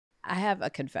I have a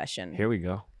confession. Here we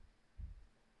go.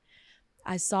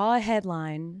 I saw a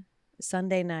headline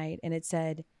Sunday night and it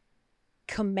said,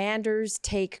 Commanders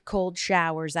take cold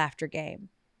showers after game.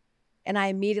 And I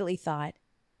immediately thought,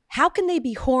 how can they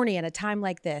be horny at a time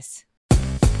like this?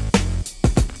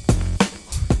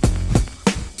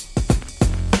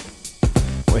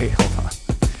 Wait, hold on.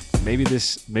 Maybe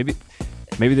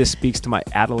this speaks to my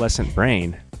adolescent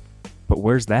brain, but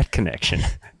where's that connection?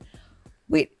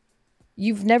 Wait,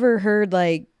 you've never heard,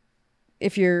 like,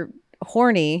 if you're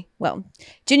horny, well,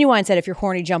 Genuine said if you're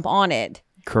horny, jump on it.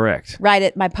 Correct. Ride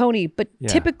it, my pony. But Yeah.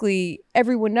 typically,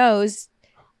 everyone knows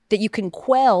that you can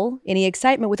quell any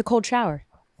excitement with a cold shower.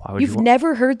 Why would You've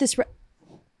never heard this?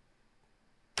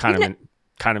 kind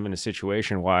of in a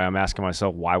situation why I'm asking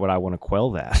myself, why would I want to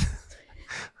quell that?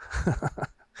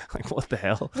 Like, what the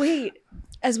hell? Wait,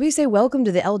 as we say, welcome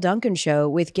to the Elle Duncan show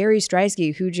with Gary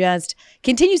Streisky, who just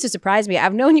continues to surprise me.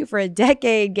 I've known you for a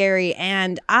decade, Gary,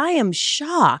 and I am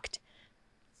shocked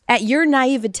at your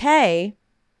naivete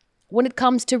when it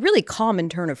comes to really common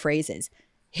turn of phrases.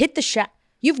 Hit the shower.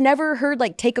 You've never heard,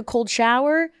 like, take a cold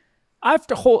shower? I've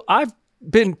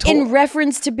been told. In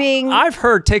reference to being... I've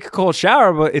heard take a cold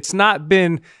shower, but it's not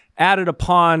been added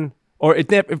upon or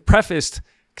it prefaced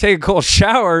take a cold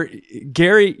shower.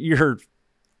 Gary,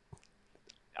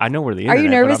 I know where the internet. Are you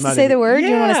nervous to say the word? Yeah.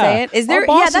 Do you want to say it? Is there?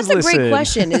 Our Yeah, that's a bosses great listen.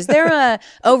 question. Is there a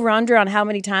over/under on how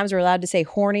many times we're allowed to say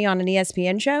horny on an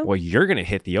ESPN show? Well, you're going to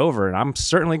hit the over, and I'm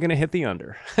certainly going to hit the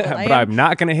under. I But am. I'm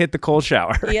not going to hit the cold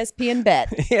shower. ESPN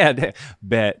bet. Yeah,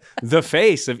 bet. The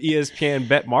face of ESPN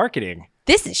bet marketing.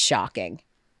 This is shocking.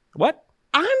 What?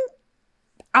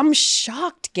 I'm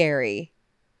shocked, Gary.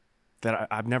 That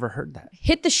I've never heard that.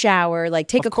 Hit the shower, like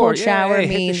take Of a cold course, yeah, shower hit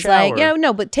the means like, shower.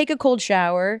 no, but take a cold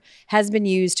shower has been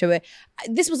used to it.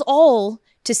 This was all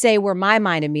to say where my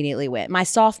mind immediately went, my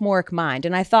sophomoric mind.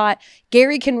 And I thought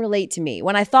Gary can relate to me.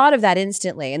 When I thought of that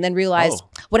instantly and then realized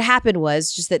what happened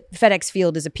was just that FedEx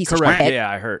Field is a piece Correct. of shit. Yeah,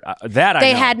 I heard that. They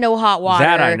I know. had no hot water.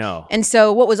 That I know. And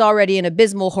so what was already an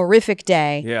abysmal, horrific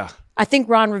day, Yeah. I think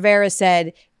Ron Rivera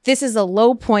said, this is a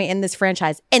low point in this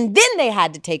franchise. And then they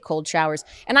had to take cold showers.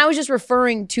 And I was just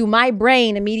referring to my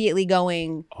brain immediately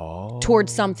going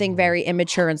towards something very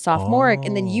immature and sophomoric.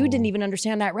 And then you didn't even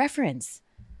understand that reference.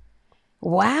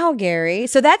 Wow, Gary.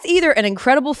 So that's either an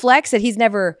incredible flex that he's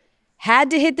never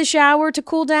had to hit the shower to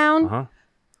cool down.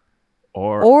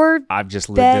 Or I've just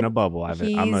lived that in a bubble. I'm a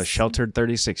he's- sheltered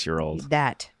 36-year-old.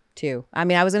 that too. I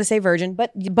mean, I was going to say virgin,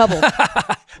 but bubble.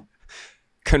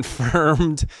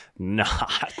 Confirmed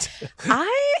not.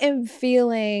 I am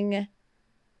feeling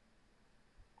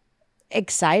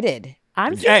excited.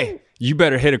 Hey, you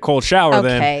better hit a cold shower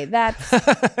then. Okay, that's...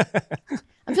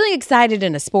 I'm feeling excited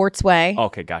in a sports way.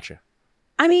 Okay, gotcha.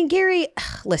 I mean, Gary,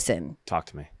 listen. Talk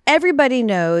to me. Everybody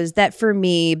knows that for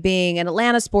me, being an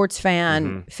Atlanta sports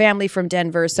fan, family from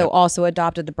Denver, so also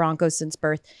adopted the Broncos since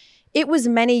birth, it was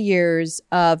many years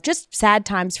of just sad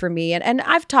times for me. And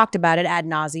I've talked about it ad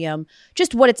nauseum,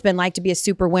 just what it's been like to be a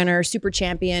super winner, super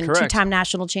champion, Correct. two-time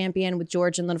national champion with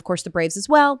George, and then, of course, the Braves as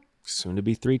well. Soon to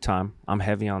be 3-time. I'm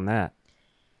heavy on that.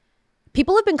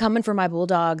 People have been coming for my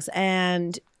Bulldogs,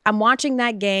 and I'm watching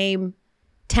that game,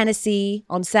 Tennessee,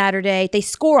 on Saturday. They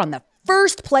score on the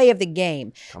first play of the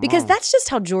game because that's just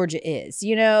how Georgia is.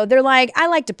 You know, they're like, I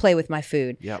like to play with my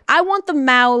food. Yep. I want the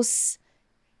mouse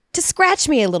to scratch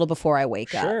me a little before I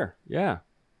wake up. Sure. Yeah.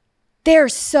 They're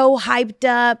so hyped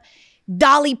up.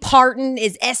 Dolly Parton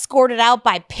is escorted out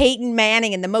by Peyton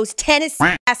Manning in the most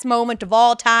Tennessee-ass moment of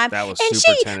all time. That was and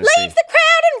super she Tennessee. leads the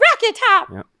crowd in rocket top.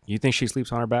 Yep. You think she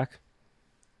sleeps on her back?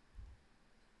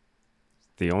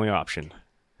 The only option.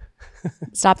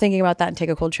 Stop thinking about that and take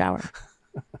a cold shower.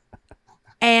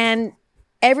 And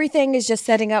everything is just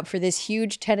setting up for this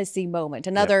huge Tennessee moment.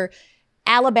 Another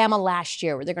Alabama last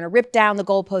year where they're going to rip down the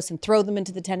goalposts and throw them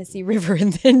into the Tennessee River,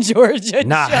 and then Georgia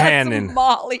Not just happening.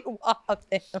 mollywop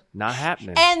them. Not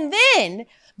happening. And then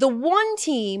the one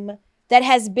team that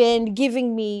has been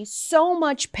giving me so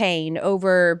much pain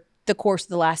over the course of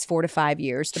the last 4 to 5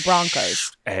 years, the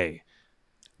Broncos. Hey.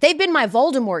 They've been my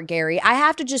Voldemort, Gary. I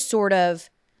have to just sort of...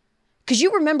 Because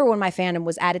you remember when my fandom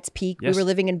was at its peak. Yes. We were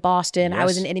living in Boston. I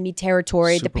was Yes. in enemy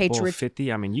territory. Super the Patriots... Bowl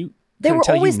 50. I mean, They couldn't were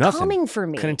tell you always nothing. coming for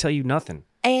me. Couldn't tell you nothing.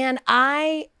 And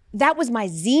that was my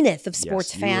zenith of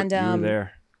sports Yes, you were fandom.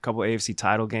 there. A couple AFC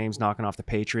title games knocking off the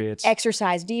Patriots.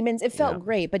 Exercise demons. It felt Yeah.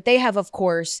 great. But they have, of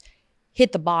course,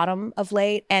 hit the bottom of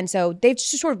late. And so they've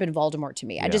just sort of been Voldemort to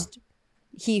me. Yeah.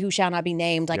 He who shall not be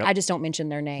named. Like, Yep. I just don't mention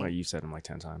their name. Well, you said them like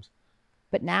 10 times.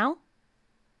 But now,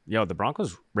 Yo, the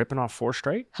Broncos ripping off 4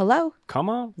 straight? hello, Come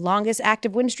on. longest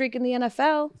active win streak in the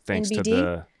NFL. Thanks NBD.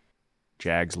 to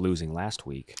Jags losing last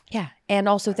week. Yeah. And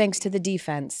also thanks to the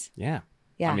defense. Yeah.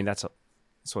 Yeah. I mean, that's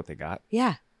what they got.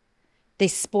 Yeah. They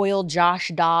spoiled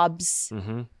Josh Dobbs,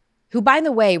 Mm-hmm. who, by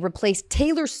the way, replaced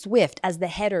Taylor Swift as the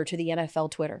header to the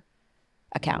NFL Twitter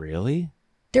account. Really?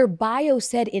 Their bio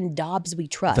said, "In Dobbs we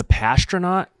trust." The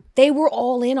Pastronaut? They were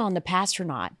all in on the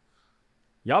Pastronaut.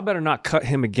 Y'all better not cut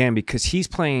him again because he's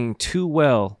playing too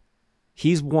well.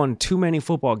 He's won too many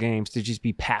football games to just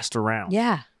be passed around.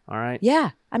 Yeah. All right?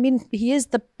 Yeah. I mean, he is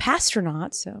the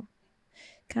Pastronaut, so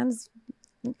kind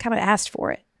of asked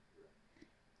for it.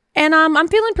 And I'm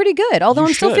feeling pretty good, although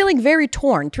I'm still feeling very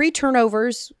torn. 3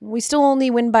 turnovers. We still only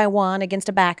win by 1 against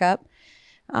a backup.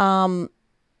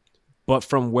 But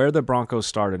from where the Broncos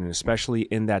started, and especially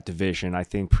in that division, I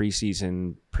think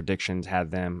preseason predictions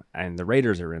had them, and the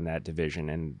Raiders are in that division,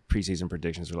 and preseason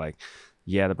predictions were like,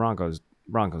 yeah, the Broncos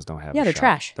don't have a they're shot.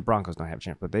 trash. The Broncos don't have a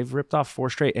chance. But they've ripped off 4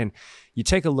 straight. And you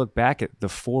take a look back at the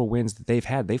 4 wins that they've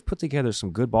had. They've put together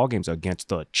some good ball games against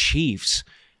the Chiefs.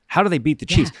 How do they beat the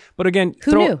Chiefs? But again,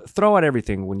 throw out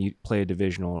everything when you play a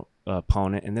divisional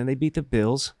opponent. And then they beat the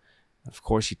Bills. Of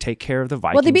course, you take care of the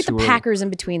Vikings. Well, they beat the Packers in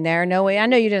between there. No way. I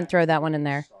know you didn't throw that one in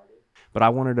there. But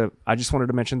I just wanted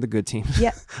to mention the good teams.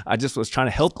 Yeah. I just was trying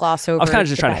to help. Gloss over. I was kind of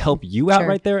just trying to help you out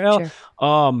right there, Elle.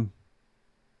 Sure.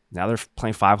 Now they're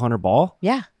playing 500 ball.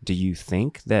 Yeah. Do you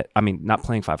think that, I mean, not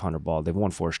playing 500 ball, they've won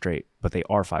 4 straight, but they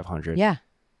are 500. Yeah.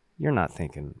 You're not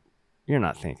thinking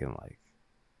like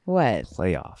what?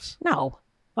 playoffs. No.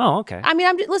 Oh, okay. I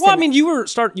mean, listen. Well, I mean, you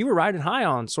were riding high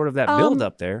on sort of that build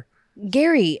up there.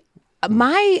 Gary,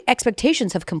 my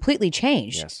expectations have completely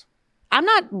changed. Yes. I'm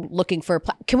not looking for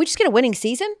can we just get a winning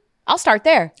season? I'll start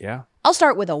there. Yeah. I'll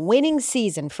start with a winning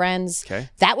season, friends. Okay.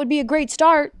 That would be a great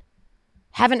start.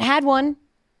 Haven't had one.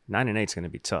 9-8 is going to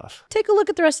be tough. Take a look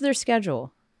at the rest of their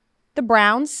schedule. The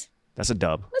Browns. That's a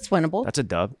dub. That's winnable. That's a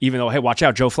dub. Even though, hey, watch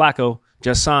out, Joe Flacco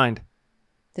just signed.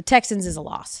 The Texans is a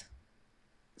loss.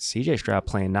 CJ Stroud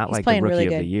playing not like playing the rookie really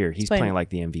of good. the year. He's playing like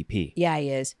the MVP. Yeah, he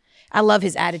is. I love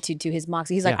his attitude to his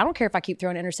moxie. He's like, I don't care if I keep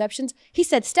throwing interceptions. He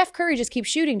said Steph Curry just keeps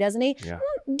shooting, doesn't he? Yeah.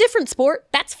 Different sport.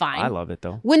 That's fine. I love it,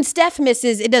 though. When Steph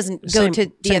misses, it doesn't go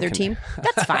to the other team.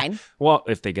 That's fine. Well,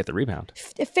 if they get the rebound.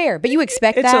 Fair, but you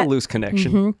expect It's that. a loose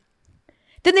connection. Mm-hmm.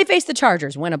 Then they face the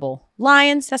Chargers, winnable.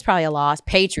 Lions, that's probably a loss.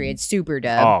 Patriots, super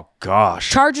dub. Oh, gosh.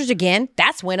 Chargers again,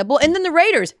 that's winnable. And then the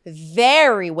Raiders,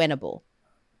 very winnable.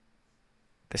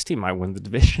 This team might win the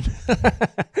division.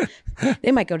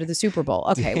 They might go to the Super Bowl.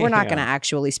 Okay, we're not going to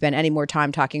actually spend any more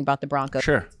time talking about the Broncos.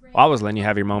 Sure. I was letting you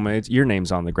have your moment. Your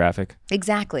name's on the graphic.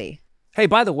 Exactly. Hey,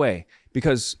 by the way,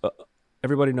 because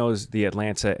everybody knows the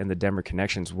Atlanta and the Denver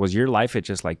connections, was your life at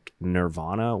just like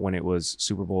Nirvana when it was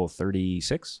Super Bowl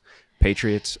 36?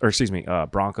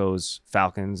 Broncos,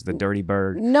 Falcons, the Dirty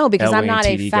Bird. No, because I'm not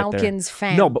a LATD Falcons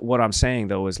fan. No, but what I'm saying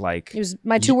though is like it was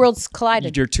my two worlds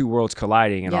collided. Your 2 worlds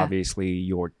colliding, and Yeah. obviously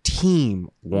your team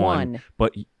won.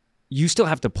 But you still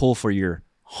have to pull for your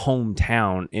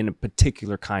hometown in a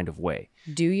particular kind of way.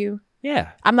 Do you?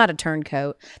 Yeah. I'm not a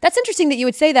turncoat. That's interesting that you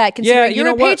would say that, considering you're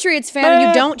a Patriots fan and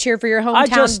you don't cheer for your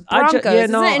hometown Broncos.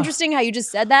 Isn't it interesting how you just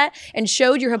said that and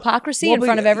showed your hypocrisy in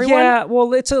front of everyone? Yeah,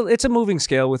 well, it's a moving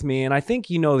scale with me, and I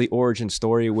think you know the origin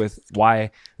story with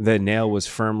why the nail was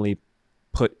firmly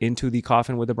put into the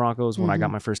coffin with the Broncos when I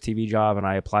got my first TV job, and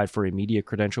I applied for a media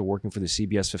credential working for the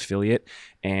CBS affiliate,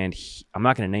 and I'm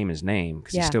not going to name his name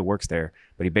because he still works there,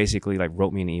 but he basically like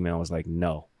wrote me an email and was like,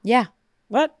 no. Yeah.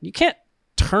 What? You can't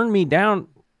turn me down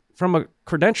from a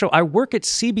credential. I work at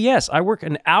CBS. I work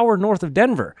an hour north of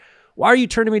Denver. Why are you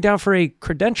turning me down for a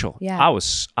credential? Yeah. I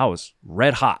was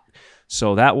red hot.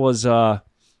 So that was the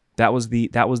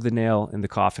nail in the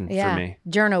coffin for me.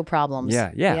 Journo problems.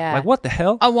 Yeah. Like what the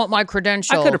hell? I want my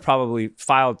credential. I could have probably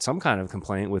filed some kind of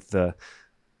complaint with the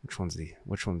which one's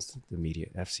the media?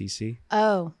 FCC?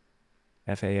 Oh.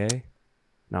 FAA?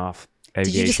 No.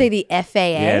 Did you just say the FAA?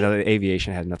 Yeah, no, the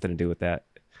aviation had nothing to do with that.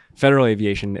 Federal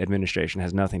Aviation Administration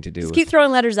has nothing to do with. Keep throwing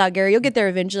letters out, Gary. You'll get there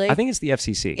eventually. I think it's the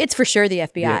FCC. It's for sure the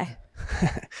FBI.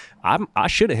 Yeah. I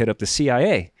should have hit up the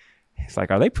CIA. It's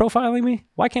like, are they profiling me?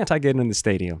 Why can't I get in the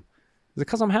stadium? Is it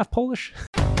because I'm half Polish?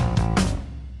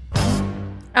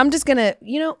 I'm just gonna,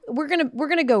 we're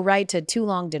gonna go right to Too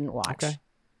Long Didn't Watch. Okay.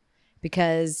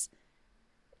 Because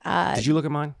did you look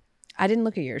at mine? I didn't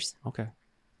look at yours. Okay.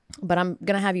 But I'm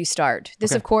gonna have you start.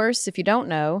 This, Okay. of course, if you don't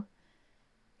know,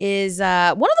 is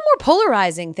one of the more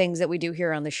polarizing things that we do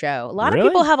here on the show. A lot of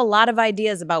people have a lot of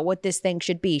ideas about what this thing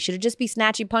should be. Should it just be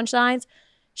snatchy punchlines?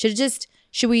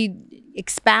 Should we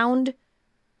expound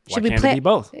Should Why can't it be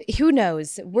both? Who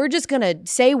knows? We're just going to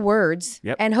say words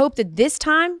and hope that this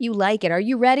time you like it. Are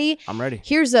you ready? I'm ready.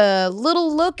 Here's a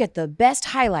little look at the best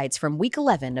highlights from Week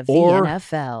 11 of the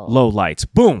NFL. Low lights.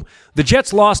 Boom. The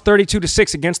Jets lost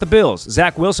 32-6 against the Bills.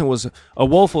 Zach Wilson was a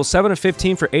woeful 7 of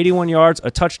 15 for 81 yards, a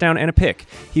touchdown, and a pick.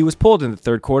 He was pulled in the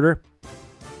third quarter.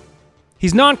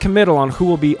 He's non-committal on who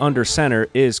will be under center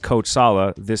is Coach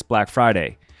Saleh this Black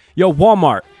Friday. Yo,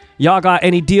 Walmart, y'all got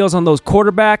any deals on those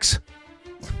quarterbacks?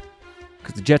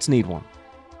 Because the Jets need one.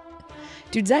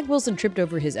 Dude, Zach Wilson tripped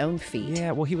over his own feet.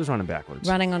 Yeah, well, he was running backwards.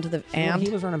 Running onto the... And? He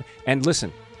was running... And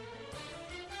listen,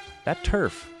 that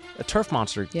turf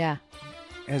monster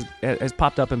has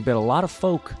popped up and bit a lot of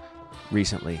folk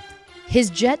recently. His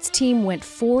Jets team went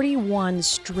 41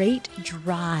 straight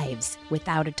drives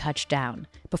without a touchdown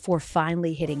before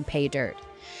finally hitting pay dirt.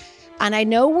 And I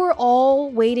know we're all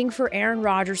waiting for Aaron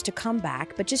Rodgers to come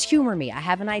back, but just humor me. I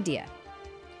have an idea.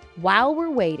 While we're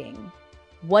waiting,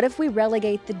 what if we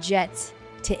relegate the Jets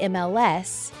to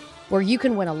MLS, where you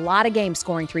can win a lot of games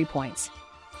scoring 3 points?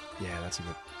 Yeah, that's a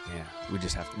good...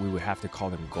 Yeah, we would have to call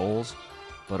them goals.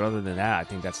 But other than that, I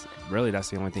think that's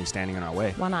the only thing standing in our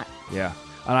way. Why not? Yeah.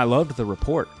 And I loved the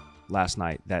report last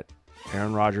night that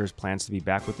Aaron Rodgers plans to be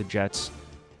back with the Jets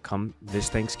come this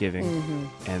Thanksgiving.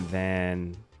 Mm-hmm. And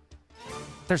then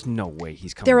there's no way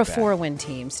he's coming back. They're a 4-win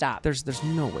team. Stop. There's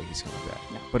no way he's coming back.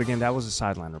 No. But again, that was a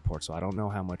sideline report, so I don't know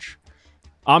how much.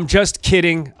 I'm just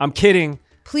kidding. I'm kidding.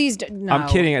 Please no. I'm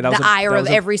kidding. The ire of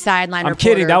every sideline reporter.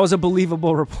 I'm kidding. That was a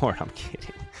believable report. I'm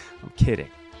kidding.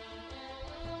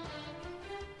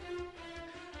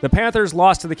 The Panthers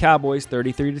lost to the Cowboys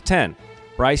 33-10.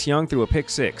 Bryce Young threw a pick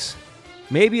six.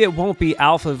 Maybe it won't be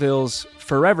Alphaville's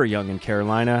forever young in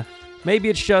Carolina. Maybe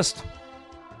it's just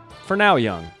for now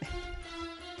young.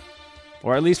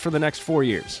 Or at least for the next 4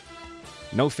 years.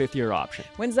 No fifth-year option.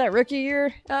 When's that rookie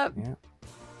year up? Yeah.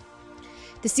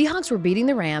 The Seahawks were beating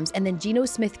the Rams, and then Geno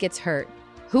Smith gets hurt.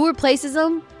 Who replaces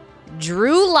him?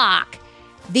 Drew Lock.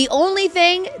 The only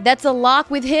thing that's a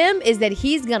lock with him is that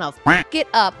he's going to fuck it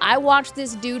up. I watched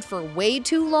this dude for way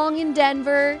too long in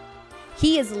Denver.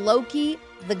 He is Loki,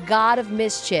 the god of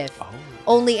mischief. Oh.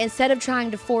 Only instead of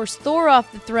trying to force Thor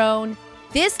off the throne,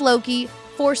 this Loki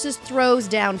forces throws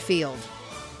downfield.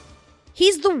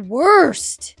 He's the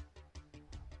worst.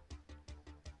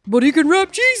 But he can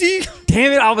rap cheesy.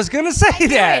 Damn it, I was going to say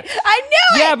that. I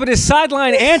knew it. Yeah, but his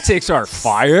sideline antics are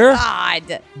fire.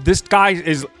 God. This guy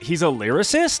he's a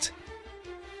lyricist?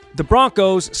 The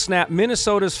Broncos snap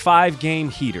Minnesota's 5-game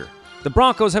heater. The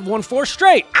Broncos have won 4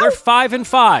 straight. Ow. They're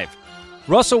 5-5.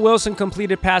 Russell Wilson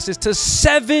completed passes to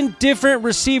 7 different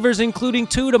receivers, including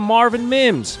 2 to Marvin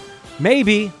Mims.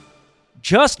 Maybe,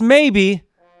 just maybe,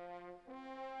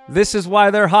 this is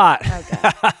why they're hot.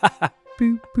 Okay.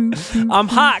 I'm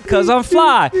hot because I'm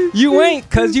fly. You ain't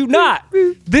because you not.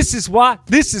 This is why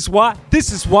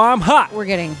I'm hot. We're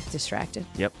getting distracted.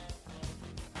 Yep.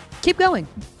 Keep going.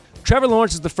 Trevor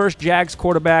Lawrence is the first Jags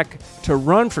quarterback to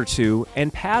run for 2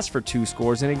 and pass for 2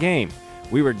 scores in a game.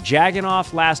 We were jagging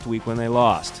off last week when they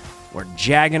lost. We're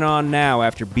jagging on now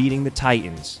after beating the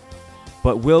Titans.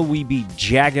 But will we be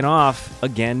jagging off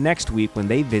again next week when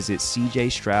they visit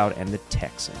CJ Stroud and the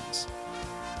Texans?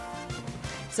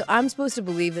 So I'm supposed to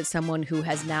believe that someone who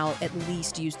has now at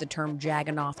least used the term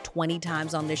jagging off 20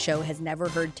 times on this show has never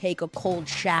heard take a cold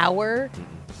shower?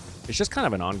 It's just kind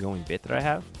of an ongoing bit that I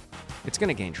have. It's going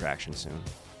to gain traction soon.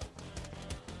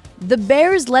 The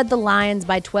Bears led the Lions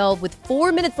by 12 with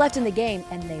 4 minutes left in the game,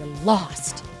 and they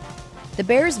lost. The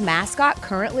Bears mascot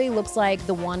currently looks like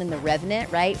the one in The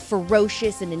Revenant, right?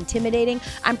 Ferocious and intimidating.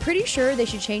 I'm pretty sure they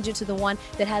should change it to the one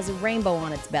that has a rainbow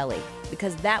on its belly,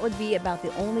 because that would be about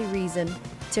the only reason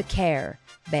to care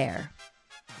bear.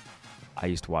 I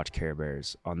used to watch Care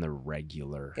Bears on the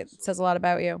regular. It says a lot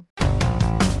about you.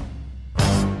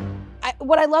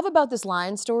 What I love about this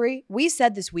Lions story, we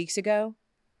said this weeks ago,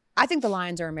 I think the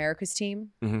Lions are America's team.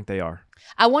 Mm-hmm, they are.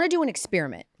 I want to do an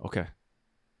experiment. Okay.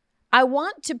 I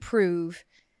want to prove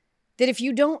that if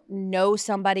you don't know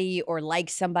somebody or like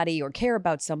somebody or care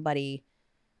about somebody,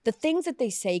 the things that they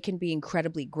say can be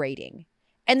incredibly grating.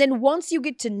 And then once you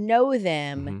get to know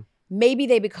them, maybe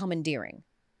they become endearing.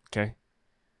 Okay.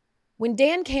 When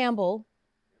Dan Campbell,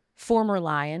 former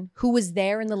Lion, who was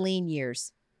there in the lean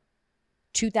years,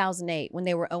 2008, when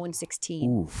they were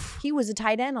 0-16, he was a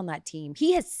tight end on that team.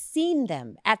 He has seen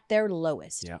them at their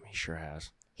lowest. Yeah, he sure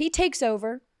has. He takes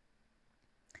over.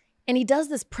 And he does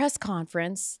this press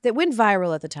conference that went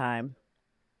viral at the time.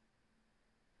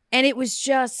 And it was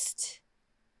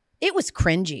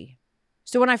cringy.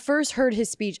 So when I first heard his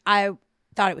speech, I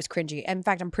thought it was cringy. In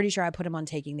fact, I'm pretty sure I put him on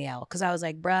Taking the L because I was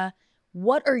like, bruh,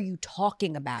 what are you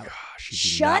talking about? Gosh,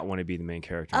 you do not want to be the main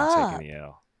character in taking the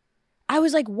L. I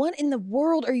was like, what in the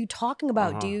world are you talking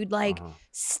about, dude? Like,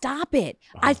 stop it.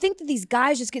 I think that these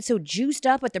guys just get so juiced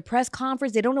up at the press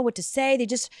conference. They don't know what to say.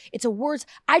 It's a words.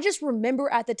 I just remember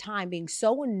at the time being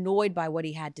so annoyed by what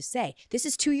he had to say. This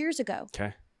is 2 years ago.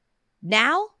 Okay.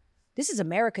 Now, this is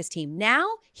America's team. Now,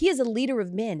 he is a leader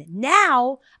of men.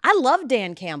 Now, I love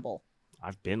Dan Campbell.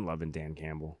 I've been loving Dan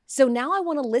Campbell. So now I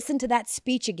want to listen to that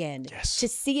speech again to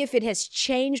see if it has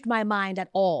changed my mind at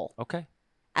all. Okay.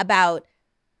 About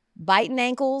biting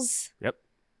ankles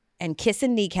and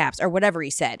kissing kneecaps or whatever he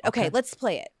said. Okay, let's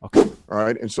play it. Okay. All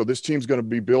right. And so this team's going to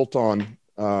be built on,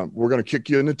 we're going to kick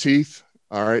you in the teeth.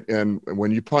 All right. And when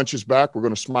you punch us back, we're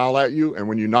going to smile at you. And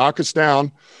when you knock us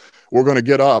down, we're going to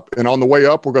get up. And on the way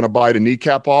up, we're going to bite a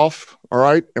kneecap off. All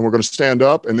right. And we're going to stand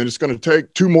up. And then it's going to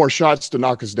take 2 more shots to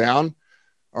knock us down.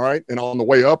 All right. And on the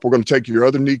way up, we're going to take your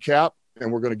other kneecap. And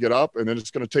we're going to get up, and then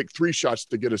it's going to take 3 shots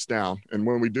to get us down. And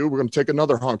when we do, we're going to take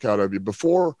another hunk out of you.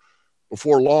 Before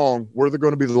long, we're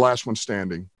going to be the last one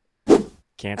standing.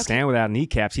 Can't stand without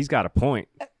kneecaps. He's got a point.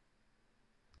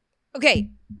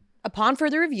 Okay. Upon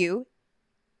further review,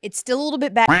 it's still a little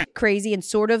bit crazy and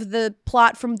sort of the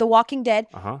plot from The Walking Dead.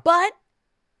 But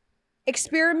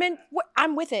experiment.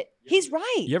 I'm with it. He's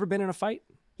right. You ever been in a fight?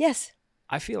 Yes.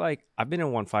 I feel like I've been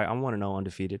in one fight. I want to know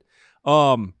undefeated.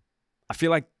 I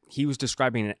feel like he was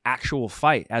describing an actual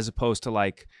fight as opposed to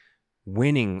like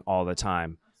winning all the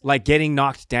time, like getting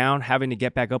knocked down, having to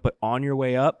get back up, but on your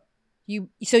way up.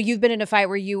 So you've been in a fight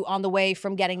where you, on the way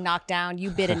from getting knocked down,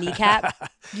 you bit a kneecap.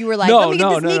 You were like, let me get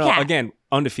this kneecap. No. Again,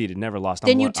 undefeated, never lost.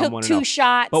 Then you took 2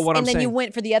 shots, and then you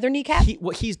went for the other kneecap.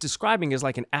 What he's describing is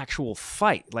like an actual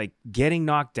fight, like getting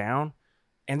knocked down,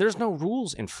 and there's no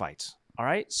rules in fights. All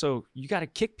right, so you got to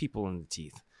kick people in the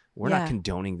teeth. We're not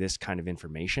condoning this kind of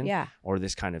information or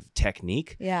this kind of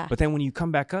technique. Yeah. But then when you come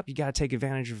back up, you got to take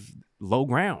advantage of low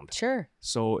ground. Sure.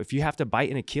 So if you have to bite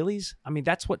an Achilles, I mean,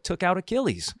 that's what took out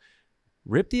Achilles.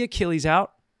 Rip the Achilles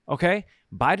out, okay?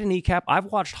 Bite a kneecap. I've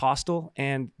watched Hostel,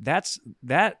 and that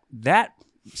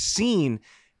scene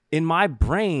in my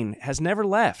brain has never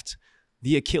left.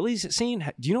 The Achilles scene,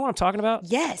 do you know what I'm talking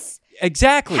about? Yes.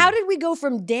 Exactly. How did we go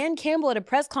from Dan Campbell at a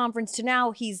press conference to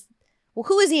now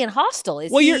who is he in Hostel?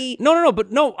 Is he?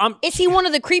 No. Is he one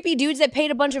of the creepy dudes that paid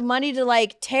a bunch of money to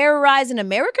like terrorize an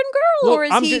American girl, or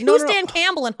is he? Who's Dan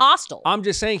Campbell in Hostel? I'm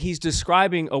just saying he's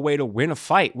describing a way to win a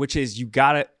fight, which is you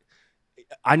gotta.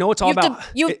 I know it's all about.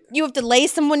 You have to lay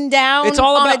someone down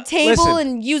on a table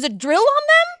and use a drill on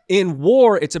them. In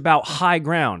war, it's about high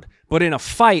ground, but in a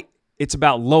fight, it's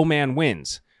about low man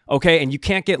wins. Okay, and you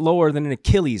can't get lower than an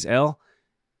Achilles, Elle.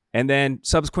 And then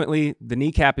subsequently, the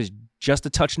kneecap is just a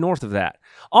touch north of that.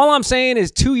 All I'm saying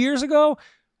is 2 years ago,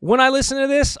 when I listen to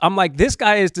this, I'm like, this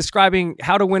guy is describing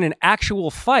how to win an actual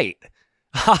fight.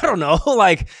 I don't know.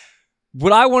 Like,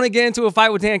 would I want to get into a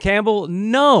fight with Dan Campbell?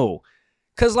 No.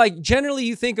 Because, like, generally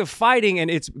you think of fighting and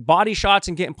it's body shots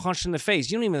and getting punched in the face.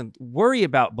 You don't even worry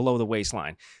about below the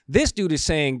waistline. This dude is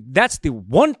saying that's the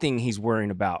one thing he's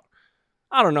worrying about.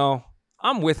 I don't know.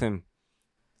 I'm with him.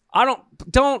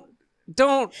 Don't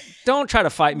try to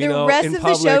fight me, though. The rest of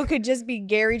the show could just be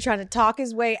Gary trying to talk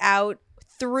his way out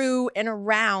through and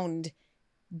around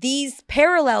these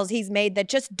parallels he's made that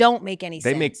just don't make any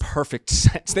sense. They make perfect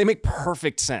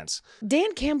sense.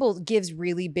 Dan Campbell gives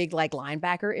really big like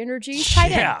linebacker energy. He's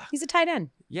tight end. He's a tight end.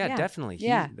 Yeah, definitely.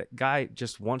 That guy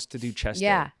just wants to do chest day.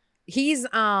 Yeah. He's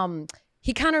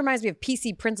he kind of reminds me of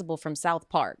PC Principal from South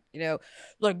Park. You know,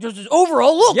 like just this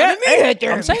overall look at me right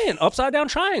there. I'm saying upside down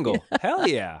triangle. Hell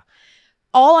yeah.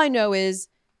 All I know is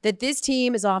that this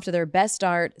team is off to their best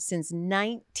start since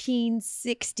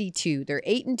 1962. They're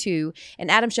 8-2,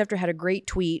 and Adam Schefter had a great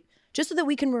tweet just so that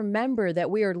we can remember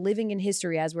that we are living in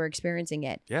history as we're experiencing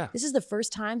it. Yeah. This is the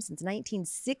first time since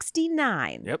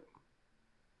 1969. Yep.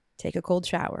 Take a cold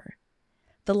shower.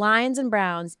 The Lions and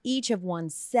Browns each have won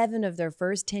 7 of their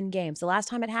first 10 games. The last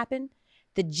time it happened,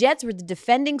 the Jets were the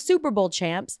defending Super Bowl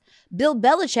champs. Bill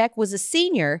Belichick was a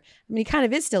senior. I mean, he kind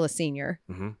of is still a senior.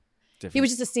 Mm-hmm. Different. He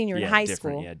was just a senior in high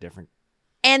school. Yeah, different.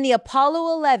 And the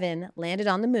Apollo 11 landed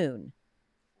on the moon,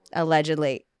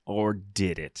 allegedly. Or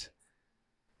did it?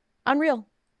 Unreal.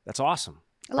 That's awesome.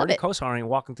 I love it. Kosar ain't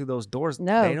walking through those doors.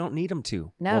 No. They don't need them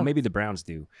to. No. Well, maybe the Browns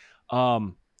do. Yeah,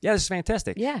 this is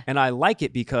fantastic. Yeah. And I like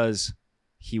it because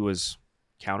he was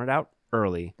counted out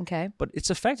early. Okay. But it's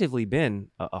effectively been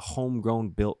a homegrown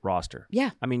built roster.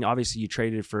 Yeah. I mean, obviously you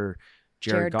traded for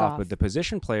Jared Goff, but the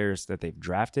position players that they've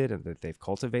drafted and that they've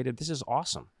cultivated, this is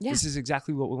awesome. Yeah. This is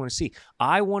exactly what we want to see.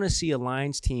 I want to see a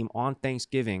Lions team on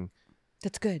Thanksgiving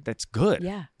That's good. That's good.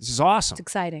 Yeah. This is awesome. It's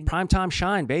exciting. Primetime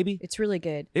shine, baby. It's really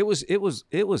good. It was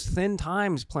thin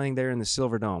times playing there in the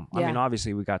Silver Dome. Yeah. I mean,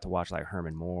 obviously we got to watch like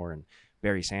Herman Moore and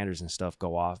Barry Sanders and stuff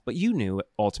go off, but you knew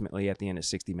ultimately at the end of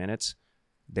 60 minutes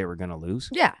they were going to lose.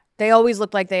 Yeah. They always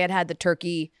looked like they had the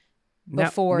turkey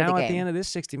before the game. Now at the end of this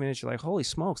 60 minutes, you're like, holy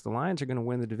smokes, the Lions are going to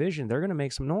win the division. They're going to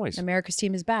make some noise. America's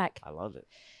team is back. I love it.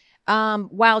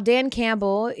 While Dan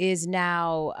Campbell is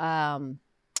now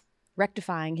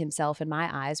rectifying himself in my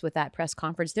eyes with that press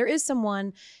conference, there is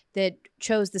someone that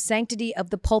chose the sanctity of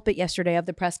the pulpit yesterday of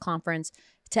the press conference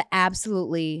to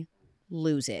absolutely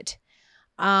lose it.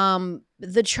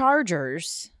 The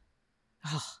Chargers,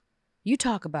 you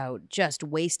talk about just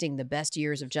wasting the best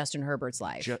years of Justin Herbert's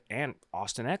life. And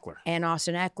Austin Eckler.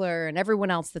 And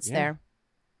everyone else that's there.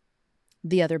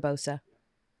 The other Bosa.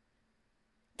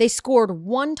 They scored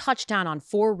 1 touchdown on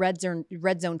 4 red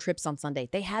zone trips on Sunday.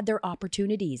 They had their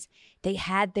opportunities. They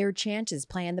had their chances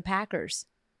playing the Packers.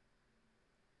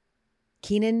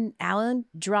 Keenan Allen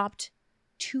dropped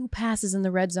 2 passes in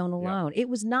the red zone alone. It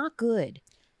was not good.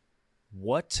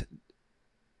 What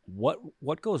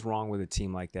goes wrong with a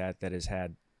team like that has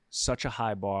had such a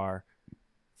high bar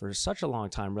for such a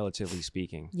long time, relatively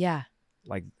speaking? Yeah.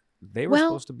 Like they were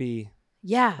supposed to be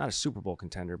not a Super Bowl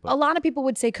contender, but a lot of people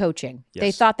would say coaching. Yes.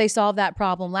 They thought they solved that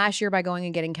problem last year by going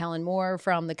and getting Kellen Moore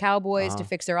from the Cowboys to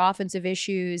fix their offensive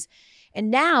issues.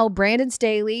 And now Brandon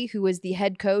Staley, who is the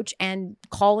head coach and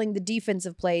calling the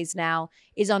defensive plays now,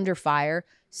 is under fire.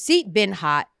 Seat been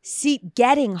hot, seat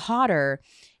getting hotter.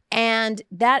 And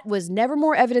that was never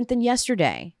more evident than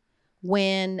yesterday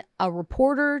when a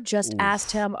reporter just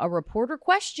asked him a reporter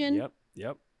question.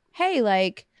 Yep. Hey,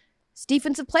 like, it's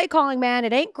defensive play calling, man.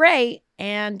 It ain't great.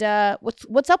 And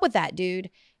what's up with that, dude?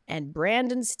 And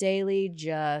Brandon Staley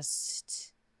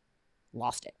just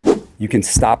lost it. You can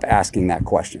stop asking that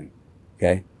question,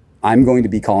 okay? I'm going to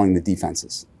be calling the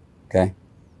defenses, okay?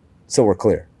 So we're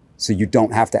clear. So you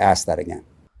don't have to ask that again.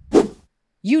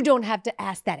 You don't have to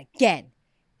ask that again.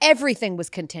 Everything was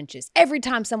contentious. Every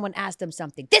time someone asked him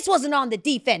something, this wasn't on the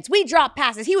defense. We dropped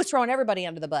passes. He was throwing everybody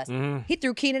under the bus. Mm-hmm. He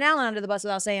threw Keenan Allen under the bus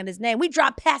without saying his name. We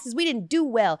dropped passes. We didn't do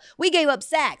well. We gave up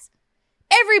sacks.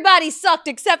 Everybody sucked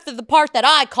except for the part that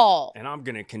I called. And I'm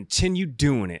going to continue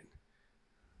doing it.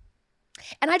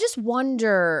 And I just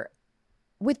wonder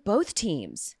with both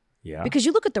teams. Yeah. Because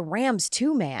you look at the Rams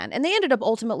too, man. And they ended up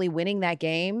ultimately winning that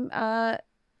game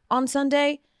on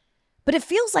Sunday. But it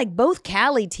feels like both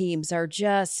Cali teams are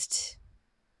just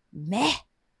meh.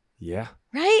 Yeah.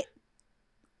 Right?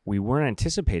 We weren't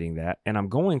anticipating that. And I'm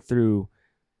going through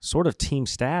sort of team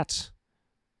stats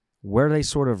where they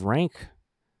sort of rank.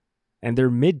 And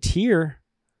they're mid-tier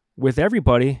with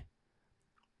everybody.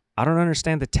 I don't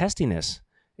understand the testiness.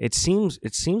 It seems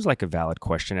like a valid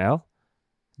question, Elle.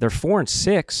 They're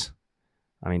 4-6.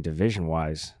 I mean,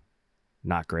 division-wise,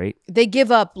 not great. They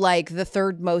give up like the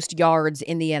 3rd most yards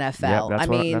in the NFL. Yep, I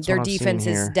mean, their defense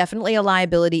is definitely a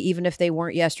liability, even if they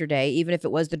weren't yesterday, even if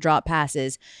it was the drop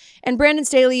passes. And Brandon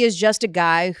Staley is just a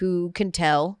guy who can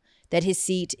tell that his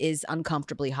seat is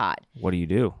uncomfortably hot. What do you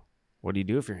do? What do you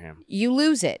do if you're him? You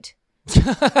lose it.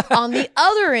 On the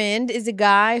other end is a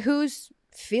guy who's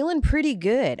feeling pretty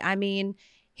good. I mean,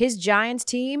 his Giants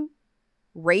team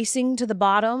racing to the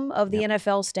bottom of the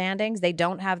NFL standings. They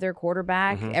don't have their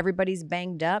quarterback. Mm-hmm. Everybody's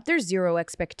banged up. There's 0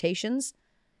 expectations.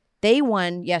 They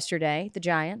won yesterday, the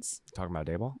Giants. Talking about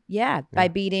Daboll? Yeah, by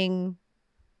beating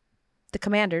the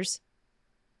Commanders.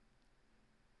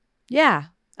 Yeah,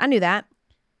 I knew that.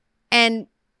 And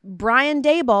Brian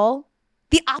Daboll,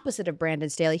 the opposite of Brandon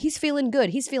Staley, he's feeling good.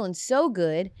 He's feeling so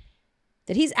good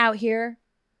that he's out here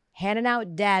handing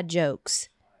out dad jokes.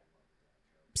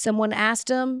 Someone asked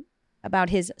him about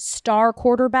his star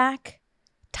quarterback,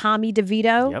 Tommy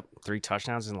DeVito. Yep, 3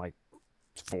 touchdowns and like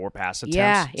 4 pass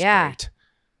attempts. Yeah. Great.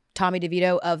 Tommy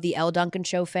DeVito of the Elle Duncan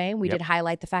show fame. We did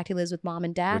highlight the fact he lives with mom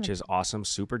and dad. Which is awesome.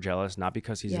 Super jealous. Not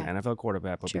because he's an NFL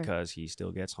quarterback, but because he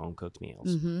still gets home-cooked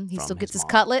meals. Mm-hmm. He still gets his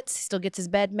cutlets. He still gets his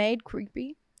bed made.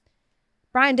 Creepy.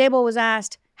 Brian Daboll was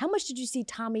asked, how much did you see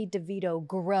Tommy DeVito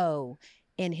grow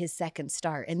in his 2nd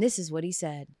start? And this is what he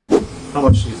said. How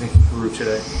much do you think he grew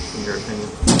today, in your opinion?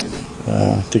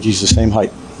 I think he's the same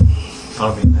height.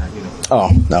 I mean that, you know. Oh,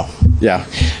 no. Yeah.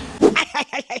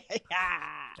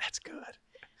 That's good.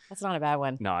 That's not a bad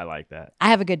one. No, I like that. I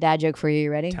have a good dad joke for you.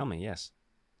 You ready? Tell me, yes.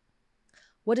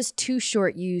 What does Too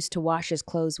Short use to wash his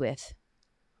clothes with?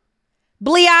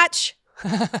 Bleach.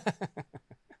 It's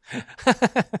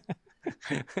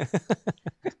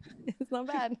not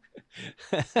bad.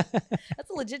 That's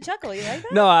a legit chuckle. You like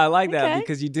that? No, I like that Okay.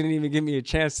 because you didn't even give me a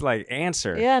chance to like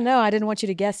answer. Yeah, no, I didn't want you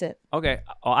to guess it. Okay.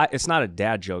 It's not a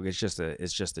dad joke. It's just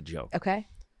a joke. Okay.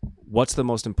 What's the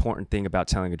most important thing about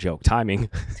telling a joke? Timing.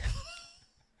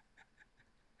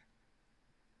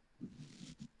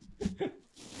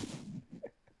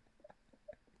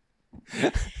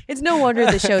 It's no wonder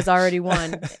the show's already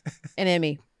won an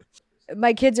Emmy.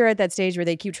 My kids are at that stage where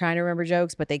they keep trying to remember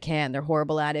jokes, but they can't. They're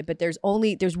horrible at it. But there's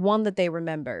one that they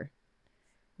remember.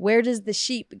 Where does the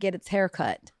sheep get its hair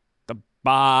cut? The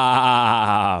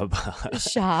Bob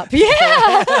Shop.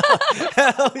 Yeah.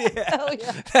 Hell yeah. Hell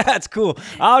yeah. That's cool.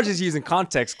 I was just using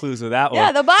context clues with that one.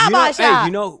 Yeah, the Baba Hey, shop.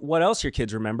 you know what else your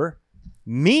kids remember?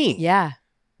 Me. Yeah.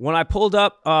 When I pulled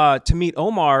up to meet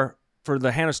Omar for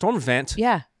the Hannah Storm event,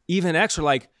 Yeah. even X were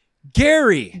like,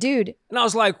 Gary. Dude. And I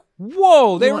was like,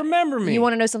 whoa, they remember me. You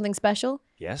want to know something special?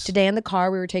 Yes. Today in the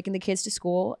car, we were taking the kids to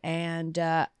school, and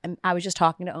I was just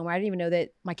talking to Omar. I didn't even know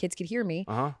that my kids could hear me,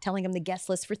 telling him the guest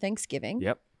list for Thanksgiving.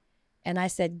 Yep. And I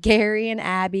said, Gary and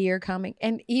Abby are coming.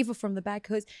 And Eva from the back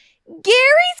goes,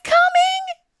 Gary's coming?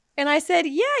 And I said,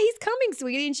 yeah, he's coming,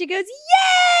 sweetie. And she goes,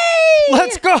 yay!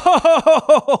 Let's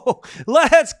go.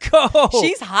 Let's go.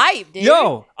 She's hyped, dude.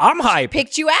 Yo, I'm hyped.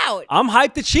 Picked you out. I'm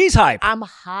hyped that she's hyped. I'm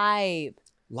hyped.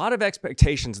 A lot of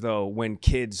expectations, though, when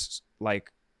kids,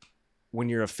 like, when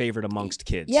you're a favorite amongst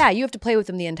kids. Yeah, you have to play with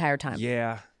them the entire time.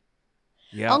 Yeah.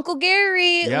 Yeah. Uncle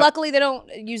Gary. Yep. Luckily, they don't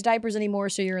use diapers anymore,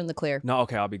 so you're in the clear. No,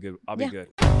 okay, I'll be good. I'll be good.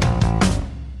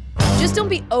 Just don't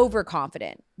be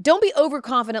overconfident. Don't be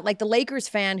overconfident like the Lakers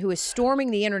fan who is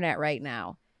storming the internet right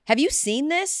now. Have you seen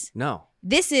this? No.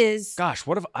 This is... Gosh,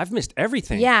 I've missed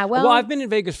everything. Yeah, well... I've been in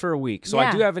Vegas for a week, so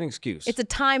I do have an excuse. It's a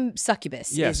time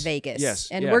succubus, is Vegas. Yes,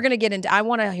 and we're going to get into... I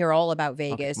want to hear all about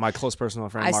Vegas. Okay. My close personal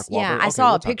friend, Mark Wahlberg. Yeah, I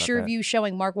saw a picture of you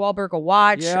showing Mark Wahlberg a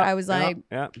watch. Yeah, I was like...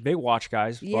 Yeah, big watch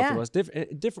guys, both of us.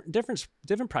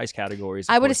 Different price categories,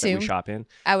 I would assume. assume. That we shop in.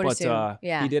 I would assume,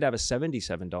 He did have a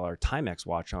 $77 Timex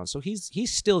watch on, so he's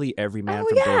still the everyman Oh,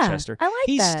 from yeah. Dorchester. I like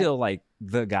he's that. still like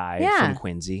the guy Yeah. from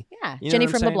Quincy. Yeah, You know Jenny what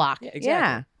I'm from the saying? block. Yeah, exactly.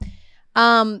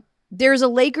 Yeah. There's a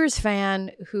Lakers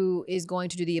fan who is going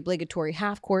to do the obligatory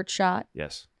half-court shot.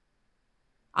 Yes.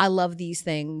 I love these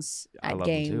things I at love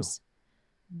them too. games.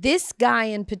 This guy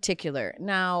in particular.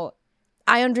 Now,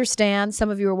 I understand some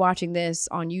of you are watching this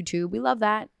on YouTube. We love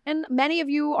that. And many of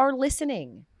you are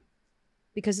listening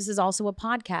because this is also a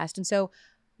podcast. And so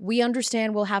we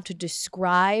understand we'll have to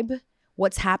describe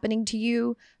what's happening to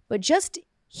you, but just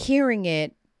hearing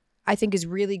it, I think, is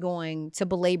really going to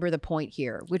belabor the point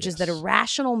here, which is that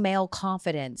irrational male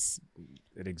confidence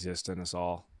It exists in us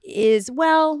all. is,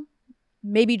 well,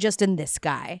 maybe just in this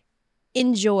guy.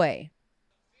 Enjoy.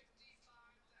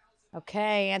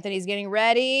 Okay, Anthony's getting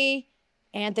ready.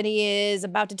 Anthony is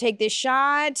about to take this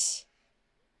shot.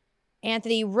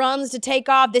 Anthony runs to take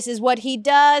off. This is what he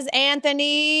does.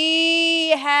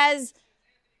 Anthony has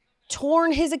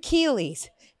torn his Achilles.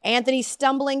 Anthony's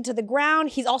stumbling to the ground.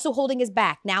 He's also holding his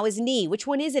back. Now his knee. Which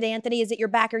one is it, Anthony? Is it your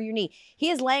back or your knee? He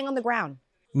is laying on the ground.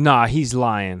 Nah, he's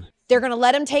lying. They're going to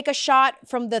let him take a shot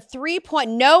from the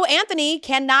 3-point. No, Anthony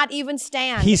cannot even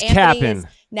stand. He's Anthony capping. is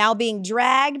now being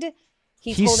dragged.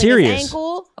 He's holding serious. his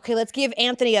ankle. Okay, let's give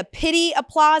Anthony a pity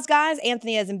applause, guys.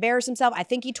 Anthony has embarrassed himself. I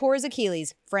think he tore his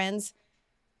Achilles, friends.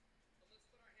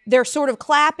 They're sort of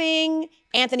clapping.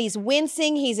 Anthony's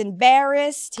wincing. He's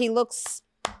embarrassed. He looks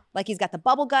like he's got the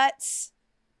bubble guts.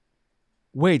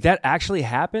 Wait, that actually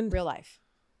happened? Real life.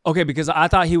 Okay, because I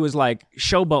thought he was like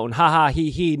showboating. Ha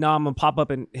he. No, I'm going to pop up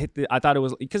and hit I thought it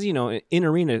was, because, you know, in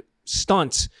arena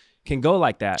stunts can go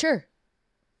like that. Sure.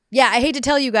 Yeah, I hate to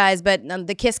tell you guys, but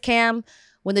the kiss cam,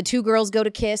 when the two girls go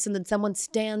to kiss and then someone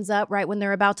stands up right when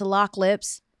they're about to lock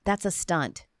lips, that's a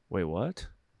stunt. Wait, what?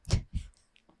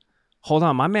 Hold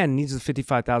on, my man needs the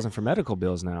 $55,000 for medical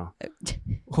bills now.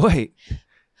 Wait.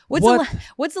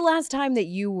 What's the last time that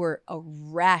you were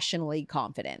irrationally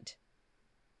confident?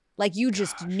 Like you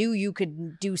just knew you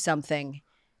could do something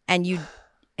and you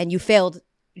failed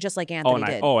just like Anthony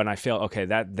did. And I failed. Okay,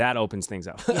 that opens things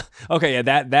up. Okay,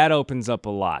 yeah, that opens up a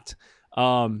lot.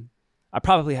 I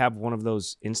probably have one of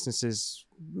those instances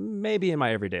maybe in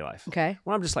my everyday life. Okay.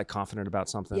 When I'm just like confident about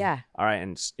something. Yeah. All right,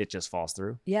 and it just falls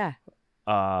through. Yeah.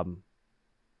 I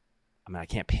mean, I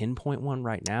can't pinpoint one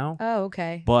right now. Oh,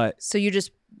 okay. But so you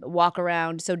just walk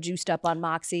around so juiced up on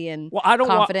moxie and I don't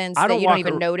confidence that you don't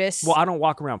even notice? Well, I don't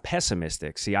walk around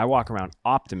pessimistic. See, I walk around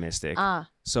optimistic.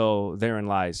 So therein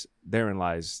lies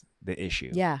the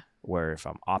issue. Yeah. Where if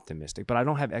I'm optimistic, but I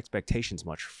don't have expectations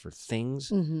much for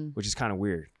things, which is kind of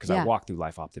weird because I walk through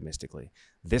life optimistically.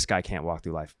 This guy can't walk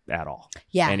through life at all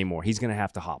anymore. He's going to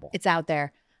have to hobble. It's out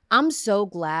there. I'm so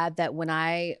glad that when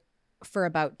I for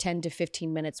about 10 to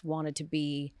 15 minutes wanted to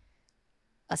be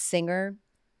a singer,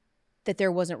 that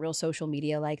there wasn't real social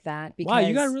media like that. Because Wow,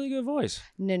 you got a really good voice.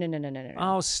 No.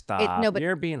 Oh, stop.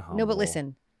 You're being humble. No, but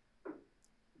listen.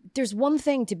 There's one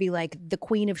thing to be like the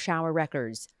queen of shower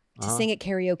records, to sing at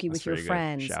karaoke with your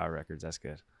friends. Shower records, that's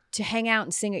good. To hang out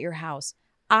and sing at your house.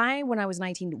 When I was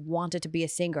 19, wanted to be a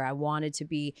singer.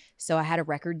 So I had a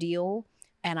record deal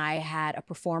and I had a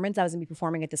performance. I was going to be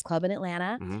performing at this club in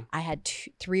Atlanta. Mm-hmm. I had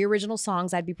 3 original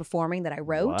songs I'd be performing that I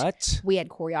wrote. What? We had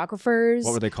choreographers.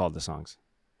 What were they called, the songs?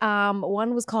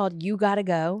 One was called You Gotta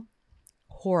Go.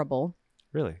 Horrible.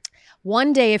 Really?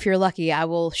 One day, if you're lucky, I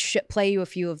will play you a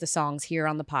few of the songs here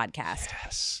on the podcast.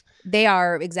 Yes. They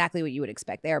are exactly what you would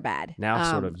expect. They are bad. Now,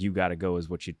 sort of, you gotta go is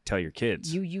what you tell your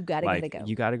kids. You gotta go.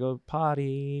 You gotta go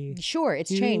potty. Sure,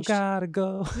 it's changed. You gotta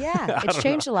go. Yeah, it's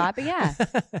changed a lot, but yeah.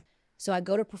 So I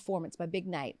go to performance, my big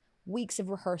night, weeks of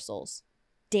rehearsals,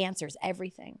 dancers,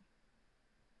 everything.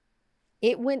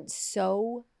 It went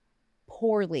so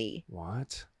poorly.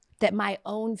 What? That my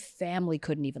own family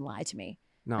couldn't even lie to me.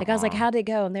 No. Like I was like, how'd it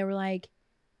go? And they were like,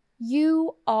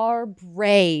 you are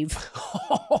brave.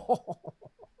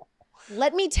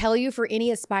 Let me tell you, for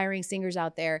any aspiring singers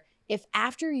out there, if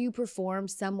after you perform,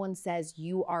 someone says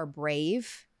you are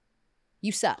brave,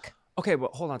 you suck. Okay,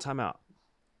 but hold on, time out.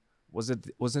 Was it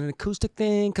an acoustic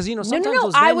thing? Because sometimes no.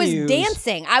 those venues... I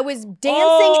was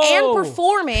dancing and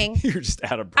performing. You're just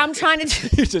out of breath. I'm trying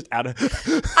to. You're just out of.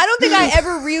 I don't think I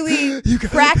ever really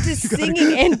practiced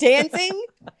singing and dancing.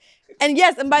 And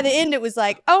yes, and by the end it was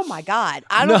like, oh my God,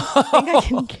 I don't think I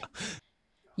can.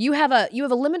 You have a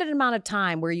limited amount of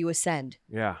time where you ascend.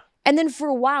 Yeah. And then for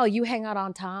a while you hang out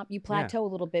on top, you plateau a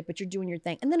little bit, but you're doing your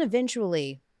thing. And then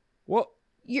eventually,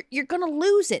 you're gonna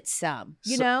lose it some,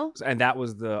 you know? And that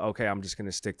was I'm just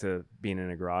gonna stick to being in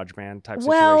a garage band type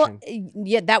situation. Well,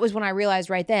 yeah, that was when I realized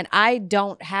right then, I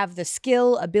don't have the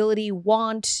skill, ability,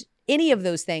 want, any of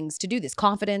those things to do this,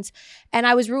 confidence, and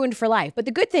I was ruined for life. But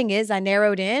the good thing is I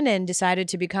narrowed in and decided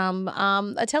to become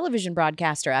a television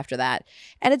broadcaster after that.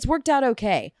 And it's worked out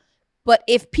okay. But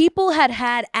if people had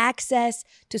had access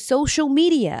to social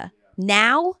media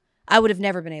now, I would have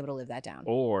never been able to live that down.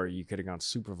 Or you could have gone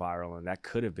super viral and that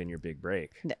could have been your big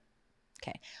break. No.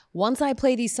 Okay. Once I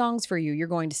play these songs for you, you're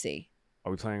going to see.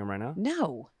 Are we playing them right now?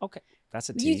 No. Okay. That's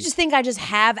a tease. You just think I just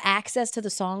have access to the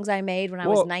songs I made when I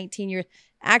was 19 years.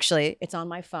 Actually, it's on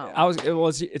my phone.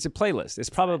 It's a playlist. It's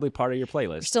probably part of your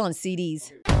playlist. You're still on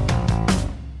CDs.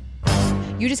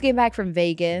 You just came back from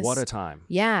Vegas. What a time.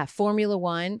 Yeah, Formula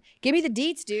One. Give me the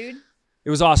deets, dude. It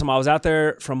was awesome. I was out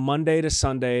there from Monday to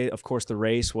Sunday. Of course, the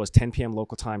race was 10 p.m.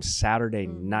 local time Saturday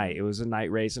night. It was a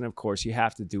night race. And of course, you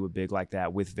have to do it big like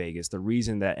that with Vegas. The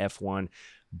reason that F1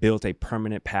 built a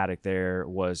permanent paddock there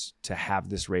was to have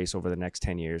this race over the next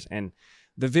 10 years. And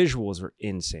the visuals were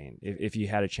insane. If you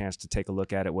had a chance to take a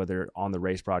look at it, whether on the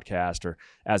race broadcast or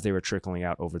as they were trickling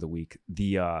out over the week,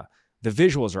 the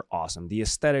visuals are awesome. The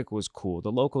aesthetic was cool.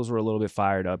 The locals were a little bit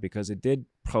fired up because it did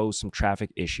pose some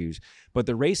traffic issues, but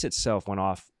the race itself went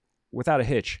off without a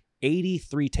hitch.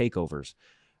 83 takeovers,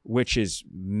 which is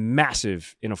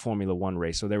massive in a Formula One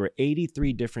race. So there were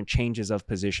 83 different changes of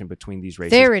position between these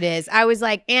races. There it is. I was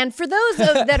like, and for those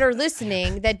that are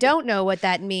listening that don't know what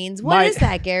that means, what is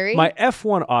that, Gary? My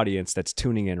F1 audience that's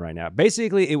tuning in right now,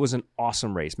 basically it was an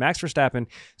awesome race. Max Verstappen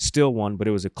still won, but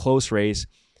it was a close race.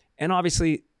 And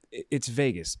obviously it's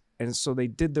Vegas. And so they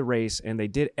did the race and they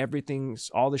did everything,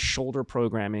 all the shoulder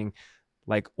programming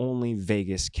like only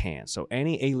Vegas can. So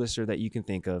any A-lister that you can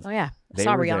think of. Oh, yeah. I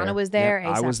saw Rihanna was there. Yep,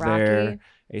 A$AP I was Rocky. there.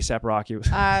 A$AP Rocky.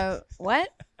 What?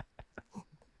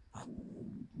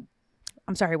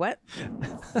 I'm sorry, what?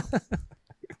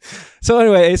 So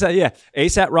anyway,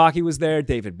 A$AP Rocky was there.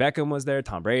 David Beckham was there.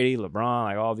 Tom Brady, LeBron,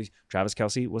 like all these. Travis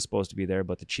Kelce was supposed to be there,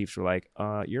 but the Chiefs were like,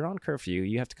 you're on curfew.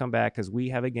 You have to come back because we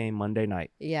have a game Monday night.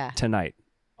 Yeah. Tonight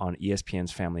on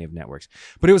ESPN's family of networks.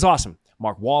 But it was awesome.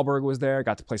 Mark Wahlberg was there.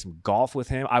 Got to play some golf with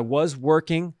him. I was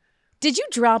working. Did you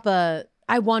drop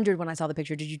I wondered when I saw the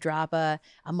picture, did you drop a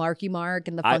Marky Mark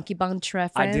and the Funky Bunch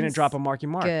reference? I didn't drop a Marky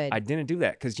Mark. Good. I didn't do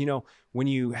that because, when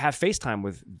you have FaceTime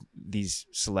with these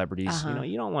celebrities,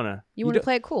 you don't want to. You want to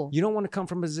play it cool. You don't want to come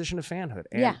from a position of fanhood.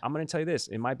 And yeah. I'm going to tell you this.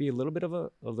 It might be a little bit of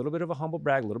a humble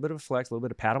brag, a little bit of a flex, a little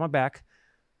bit of pat on my back.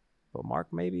 But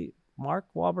Mark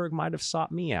Wahlberg might have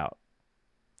sought me out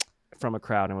from a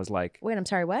crowd and was like, wait, I'm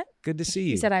sorry, what? Good to see you.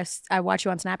 He said, I watch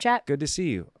you on Snapchat. Good to see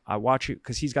you. I watch you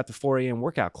because he's got the 4 a.m.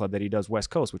 workout club that he does West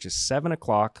Coast, which is 7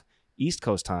 o'clock East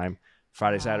Coast time,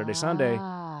 Friday, Saturday, Sunday.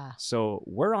 So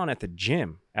we're on at the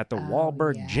gym, at the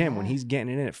Wahlberg gym when he's getting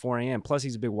it in at 4 a.m. Plus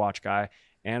he's a big watch guy.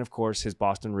 And of course his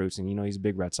Boston roots, and he's a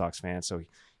big Red Sox fan. So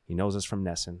He knows us from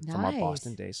Nesson, from our Nice.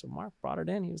 Boston days. So Mark brought it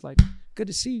in. He was like, good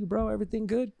to see you, bro. Everything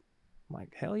good? I'm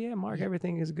like, hell yeah, Mark,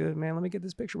 everything is good, man. Let me get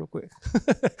this picture real quick.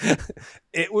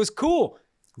 It was cool.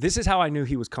 This is how I knew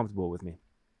he was comfortable with me.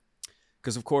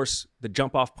 Because, of course, the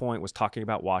jump off point was talking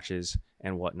about watches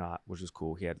and whatnot, which was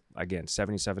cool. He had, again,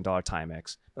 $77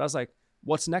 Timex. But I was like,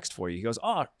 what's next for you? He goes,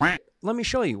 oh, let me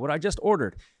show you what I just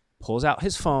ordered. Pulls out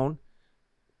his phone,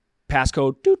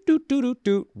 passcode, doot, doot, doot, doot,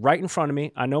 doot, right in front of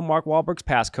me. I know Mark Wahlberg's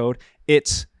passcode.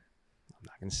 I'm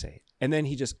not going to say it. And then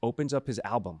he just opens up his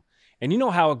album. And you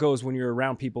know how it goes when you're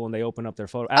around people and they open up their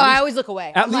photo. I always look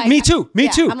away. Me too.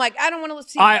 I'm like, I don't want to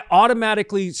see. I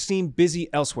automatically seem busy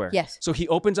elsewhere. Yes. So he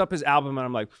opens up his album and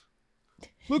I'm like,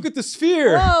 look at the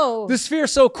sphere. Whoa. The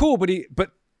sphere's so cool.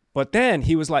 But then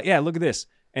he was like, yeah, look at this.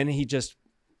 And he just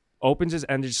opens his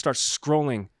and just starts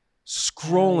scrolling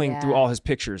through all his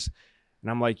pictures. And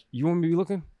I'm like, you want me to be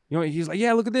looking? You know, he's like,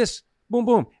 yeah, look at this. Boom,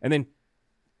 boom. And then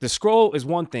the scroll is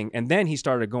one thing. And then he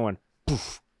started going,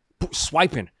 poof, poof,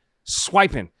 swiping.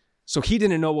 So he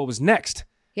didn't know what was next.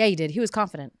 Yeah, he did. He was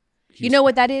confident. You know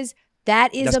what that is?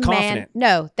 That is That's a man. confident.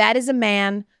 No, that is a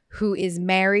man who is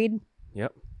married.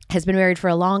 Yep. Has been married for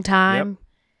a long time. Yep.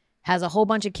 Has a whole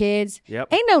bunch of kids.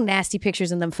 Yep. Ain't no nasty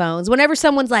pictures in them phones. Whenever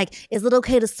someone's like, is it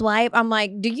okay to swipe? I'm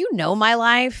like, do you know my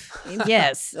life?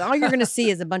 Yes. All you're going to see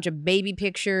is a bunch of baby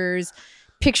pictures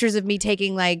of me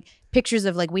taking like pictures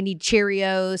of like, we need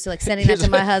Cheerios. So like sending that to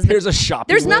my husband. Here's a shopping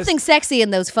There's list. nothing sexy in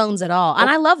those phones at all. And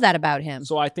I love that about him.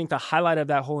 So I think the highlight of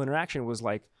that whole interaction was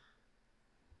like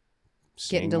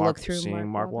Getting to look through seeing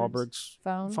Mark Mark Wahlberg's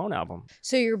Wahlberg's phone album.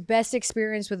 So your best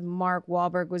experience with Mark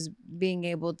Wahlberg was being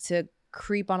able to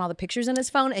creep on all the pictures in his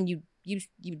phone, and you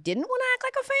didn't want to act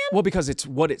like a fan? Well, because it's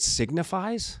what it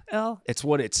signifies, Elle. It's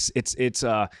what it's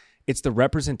the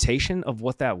representation of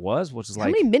what that was, which is How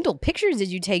like. many mental pictures did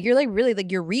you take? You're like really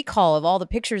like your recall of all the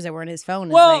pictures that were in his phone.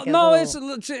 Is Well, like a no,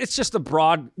 little- it's just a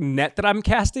broad net that I'm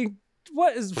casting.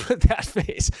 What is with that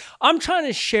face? I'm trying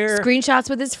to share screenshots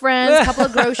with his friends, a couple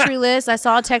of grocery lists. I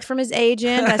saw a text from his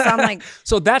agent. I saw him like,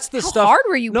 So that's the how stuff. hard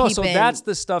were you No, so peeping? that's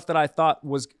the stuff that I thought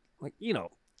was like, you know,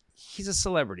 he's a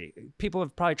celebrity. People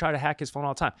have probably tried to hack his phone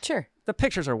all the time. Sure. The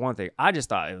pictures are one thing. I just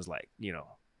thought it was like, you know,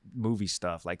 movie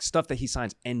stuff, like stuff that he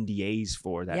signs NDAs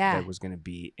for that was going to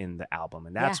be in the album.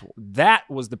 And that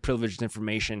was the privileged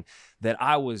information that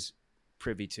I was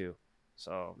privy to.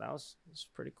 So that was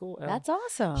pretty cool. That's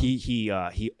awesome. He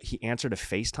answered a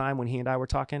FaceTime when he and I were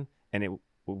talking, and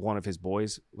one of his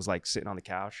boys was like sitting on the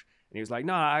couch, and he was like,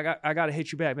 "No, I got to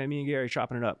hit you back, man. Me and Gary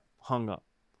chopping it up." Hung up.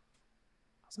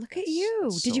 Look at you.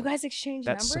 Did you guys exchange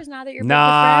numbers now that you're No,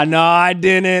 I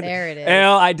didn't. There it is.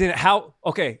 Elle, I didn't. How?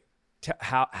 Okay.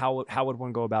 How would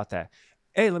one go about that?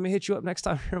 Hey, let me hit you up next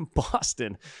time you're in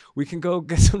Boston. We can go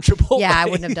get some Chipotle. Yeah, I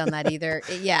wouldn't have done that either.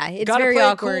 Yeah, it's Gotta very play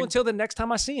awkward. it cool until the next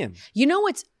time I see him. You know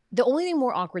what's the only thing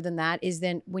more awkward than that is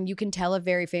then when you can tell a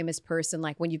very famous person,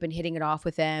 like when you've been hitting it off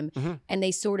with them and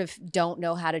they sort of don't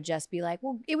know how to just be like,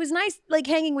 well, it was nice like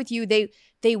hanging with you.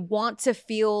 They want to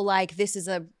feel like this is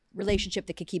a relationship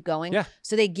that could keep going. Yeah.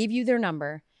 So they give you their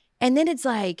number. And then it's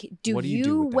like, What do you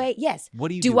do with that? wait? Yes. What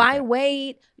do you do? do with I that?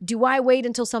 wait? Do I wait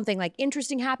until something like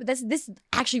interesting happens? This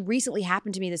actually recently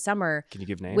happened to me this summer. Can you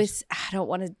give names? With I don't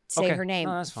want to say Okay. her name.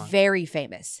 No, that's fine. Very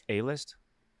famous. A-list?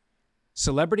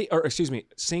 Celebrity, or excuse me,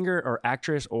 singer or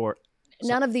actress or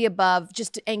None of the above.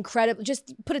 Just incredible.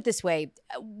 Just put it this way: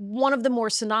 one of the more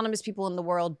synonymous people in the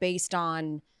world based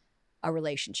on a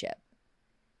relationship.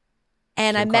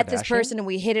 And Kim I met this Kardashian? person and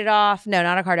we hit it off. No,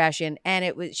 not a Kardashian. And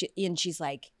it was, and she's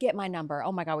like, "Get my number.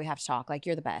 Oh my god, we have to talk. Like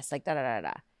you're the best. Like da da da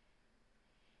da."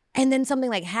 And then something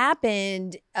like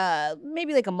happened,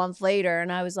 maybe like a month later,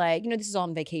 and I was like, this is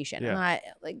on vacation, Yeah. and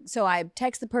I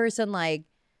text the person like,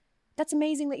 "That's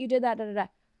amazing that you did that." Da da da.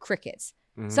 Crickets.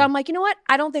 So I'm like, you know what?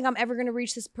 I don't think I'm ever going to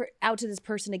reach out to this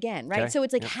person again, right? Okay. So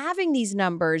it's like having these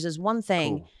numbers is one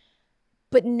thing, Cool.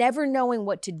 but never knowing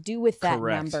what to do with that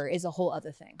Correct. number is a whole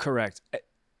other thing. Correct.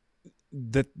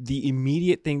 The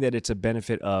immediate thing that it's a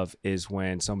benefit of is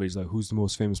when somebody's like, who's the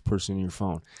most famous person in your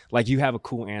phone? Like you have a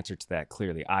cool answer to that.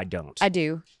 Clearly, I don't. I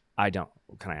do, I don't.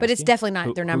 Can I? but ask it's you? definitely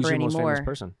not their number who's your anymore. Most famous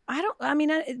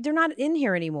person? They're not in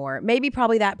here anymore. Maybe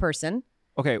probably that person.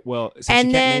 Okay. Well, since And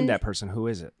you can't name then- that person, who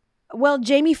is it? Well,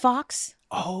 Jamie Foxx.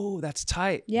 Oh, that's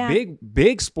tight. Yeah.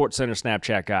 Big Sports Center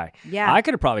Snapchat guy. Yeah. I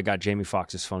could have probably got Jamie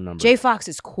Foxx's phone number. Jay Fox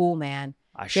is cool, man.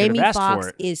 I should Jamie have asked Foxx for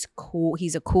it. is cool.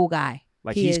 He's a cool guy.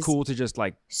 Like He he's is cool to just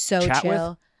like So chat with?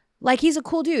 chill. Like he's a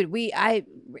cool dude.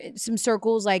 Some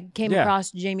circles like came Yeah.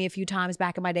 across Jamie a few times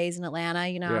back in my days in Atlanta. I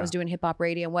Yeah. was doing hip hop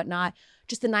radio and whatnot.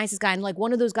 Just the nicest guy and like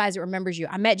one of those guys that remembers you.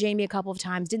 I met Jamie a couple of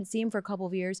times. Didn't see him for a couple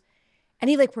of years. And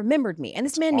he like remembered me. And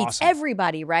this man meets awesome.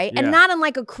 everybody, right? Yeah. And not in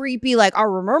like a creepy, like, I'll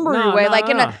remember you way.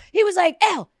 He was like,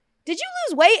 Elle, did you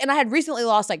lose weight? And I had recently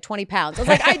lost like 20 pounds. I was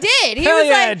like, I did. He Hell was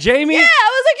yeah, like, Jamie. Yeah.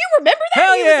 I was like, you remember that?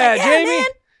 Hell He was yeah, like, Jamie. Man.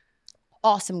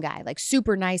 Awesome guy, like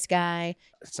super nice guy.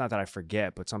 It's not that I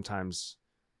forget, but sometimes,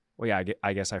 well, yeah,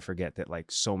 I guess I forget that like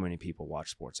so many people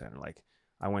watch SportsCenter. Like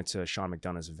I went to Sean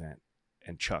McDonough's event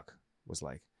and Chuck was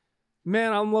like,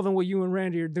 man, I'm loving what you and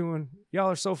Randy are doing. Y'all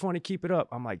are so funny. Keep it up.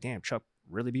 I'm like, damn, Chuck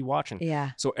really be watching.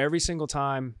 Yeah. So every single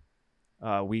time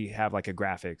we have like a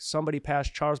graphic, somebody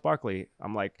passed Charles Barkley.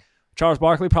 I'm like, Charles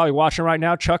Barkley probably watching right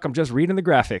now. Chuck, I'm just reading the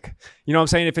graphic. You know what I'm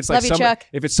saying? If it's like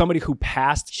if it's somebody who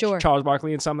passed Charles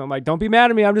Barkley and something, I'm like, don't be mad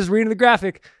at me. I'm just reading the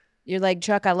graphic. You're like,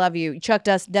 Chuck, I love you. Chuck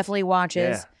definitely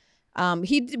watches. Yeah.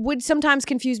 He would sometimes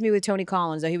confuse me with Tony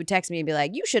Collins. Though he would text me and be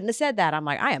like, you shouldn't have said that. I'm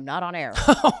like, I am not on air.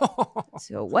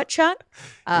 So what, Chuck?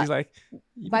 He's like,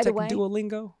 by the way,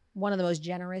 Duolingo? One of the most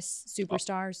generous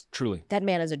superstars. Truly. That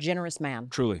man is a generous man.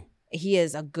 Truly. He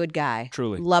is a good guy.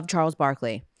 Truly. Love Charles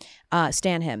Barkley.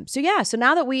 Stan him. So yeah, so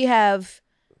now that we have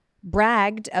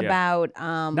bragged about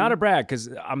not a brag, because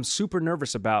I'm super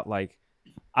nervous about like,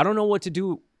 I don't know what to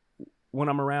do when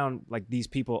I'm around like these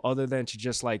people other than to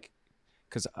just like,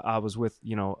 because I was with,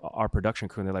 you know, our production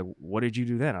crew and they're like, what did you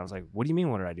do then? I was like, what do you mean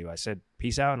what did I do? I said,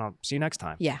 peace out and I'll see you next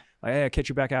time. Yeah. Like, hey, I'll catch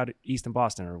you back out East in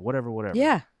Boston or whatever.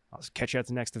 Yeah. I'll catch you at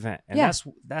the next event. And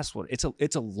that's what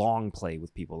it's a long play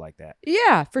with people like that.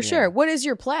 Yeah, for sure. What is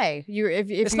your play?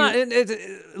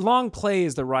 Long play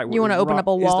is the right word. You want to open up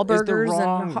a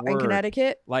Wahlburgers in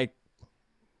Connecticut? Like,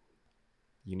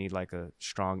 you need like a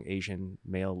strong Asian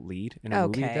male lead in a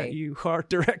movie that you are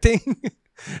directing.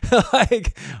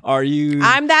 Like, are you?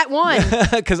 I'm that one.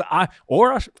 Because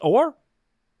or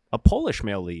a Polish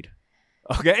male lead.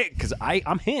 Okay, because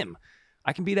I'm him.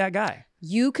 I can be that guy.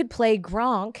 You could play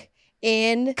Gronk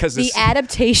in the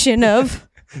adaptation of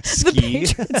Ski. the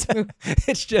Patriots movie.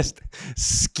 It's just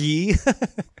Ski.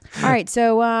 All right,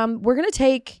 so we're gonna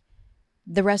take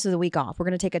the rest of the week off. We're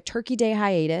gonna take a Turkey Day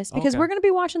hiatus because we're gonna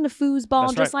be watching the foosball,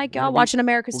 That's just right. like y'all watching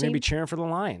America's We're team. gonna be cheering for the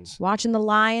Lions, watching the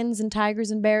Lions and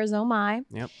Tigers and Bears. Oh my!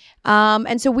 Yep.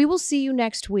 And so we will see you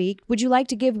next week. Would you like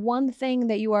to give one thing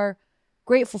that you are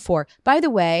grateful for? By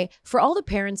the way, for all the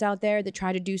parents out there that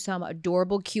try to do some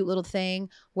adorable, cute little thing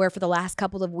where for the last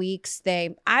couple of weeks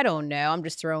I don't know, I'm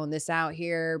just throwing this out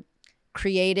here,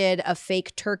 created a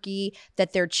fake turkey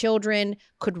that their children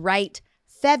could write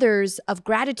feathers of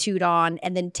gratitude on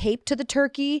and then tape to the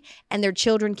turkey, and their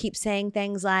children keep saying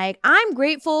things like, I'm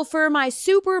grateful for my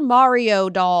Super Mario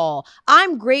doll.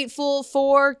 I'm grateful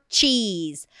for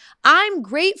cheese. I'm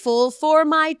grateful for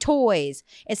my toys.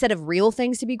 Instead of real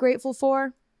things to be grateful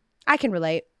for. I can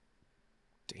relate.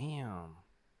 Damn.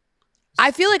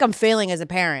 I feel like I'm failing as a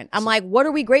parent. I'm like, what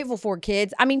are we grateful for,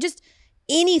 kids? I mean, just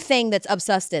anything that's of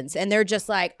substance. And they're just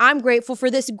like, I'm grateful for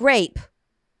this grape.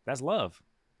 That's love.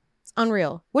 It's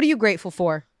unreal. What are you grateful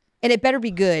for? And it better be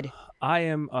good. I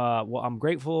am, I'm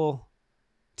grateful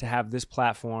to have this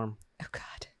platform. Oh, God.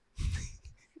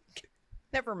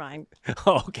 Never mind.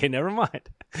 Oh, okay, never mind.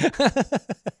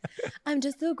 I'm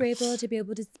just so grateful to be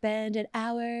able to spend an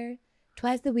hour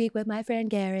twice a week with my friend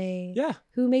Gary. Yeah.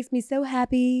 Who makes me so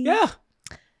happy. Yeah.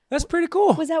 That's pretty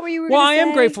cool. Was that what you were Well, going to say? I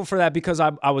am grateful for that because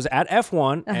I was at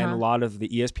F1 and a lot of the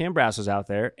ESPN brass was out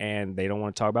there and they don't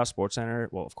want to talk about SportsCenter.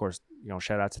 Well, of course,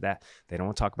 shout out to that. They don't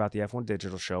want to talk about the F1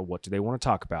 digital show. What do they want to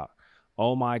talk about?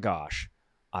 Oh my gosh.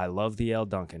 I love the Elle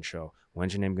Duncan show.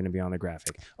 When's your name going to be on the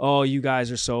graphic? Oh, you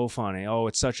guys are so funny. Oh,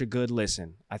 it's such a good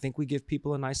listen. I think we give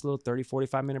people a nice little 30,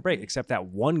 45-minute break, except that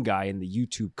one guy in the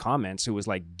YouTube comments who was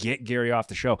like, get Gary off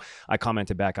the show. I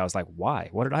commented back. I was like, why?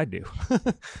 What did I do?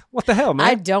 What the hell, man?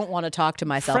 I don't want to talk to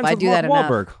myself. Friends I with do Mark that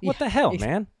Wahlberg. enough. What the hell,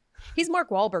 man? He's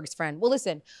Mark Wahlberg's friend. Well,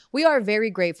 listen, we are very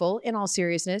grateful, in all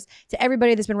seriousness, to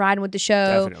everybody that's been riding with the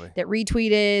show, that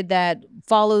retweeted, that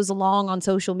follows along on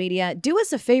social media. Do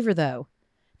us a favor, though.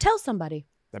 Tell somebody.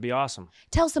 That'd be awesome.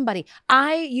 Tell somebody.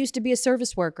 I used to be a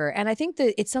service worker, and I think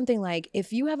that it's something like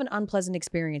if you have an unpleasant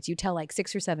experience, you tell like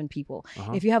 6 or 7 people.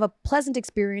 If you have a pleasant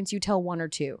experience, you tell 1 or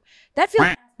 2. That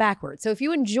feels backwards. So if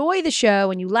you enjoy the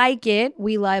show and you like it,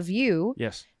 we love you.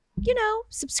 Yes.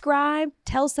 Subscribe,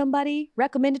 tell somebody,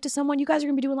 recommend it to someone. You guys are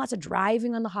going to be doing lots of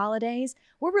driving on the holidays.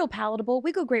 We're real palatable.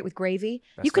 We go great with gravy.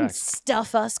 That's you can facts.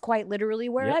 stuff us quite literally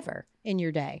wherever in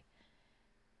your day.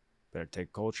 Better take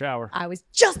a cold shower. I was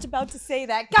just about to say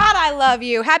that. God, I love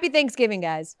you. Happy Thanksgiving,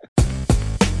 guys.